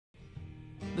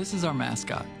This is our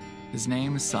mascot. His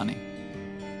name is Sunny.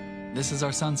 This is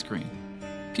our sunscreen.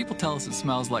 People tell us it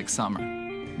smells like summer.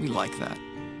 We like that.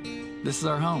 This is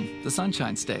our home, the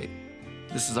Sunshine State.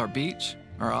 This is our beach,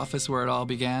 our office where it all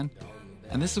began.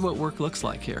 And this is what work looks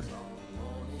like here.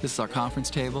 This is our conference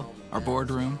table, our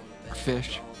boardroom, our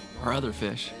fish, our other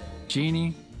fish,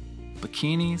 genie,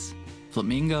 bikinis,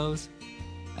 flamingos,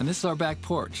 and this is our back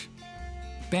porch.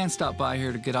 Bands stop by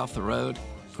here to get off the road,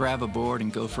 grab a board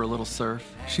and go for a little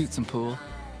surf, shoot some pool,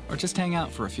 or just hang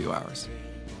out for a few hours.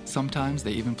 Sometimes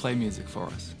they even play music for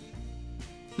us.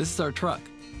 This is our truck.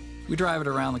 We drive it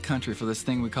around the country for this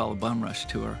thing we call a bum rush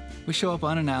tour. We show up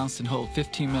unannounced and hold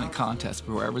 15-minute contests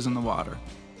for whoever's in the water.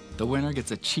 The winner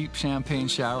gets a cheap champagne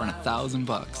shower and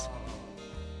 $1,000.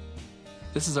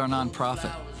 This is our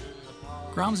nonprofit.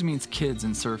 Groms means kids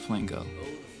in surf lingo.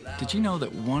 Did you know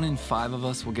that 1 in 5 of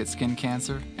us will get skin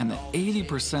cancer and that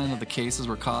 80% of the cases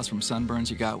were caused from sunburns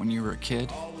you got when you were a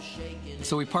kid?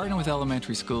 So we partner with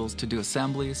elementary schools to do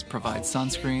assemblies, provide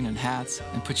sunscreen and hats,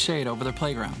 and put shade over their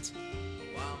playgrounds.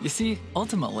 You see,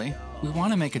 ultimately, we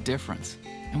want to make a difference,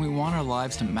 and we want our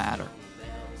lives to matter.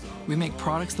 We make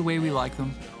products the way we like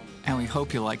them, and we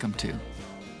hope you like them too.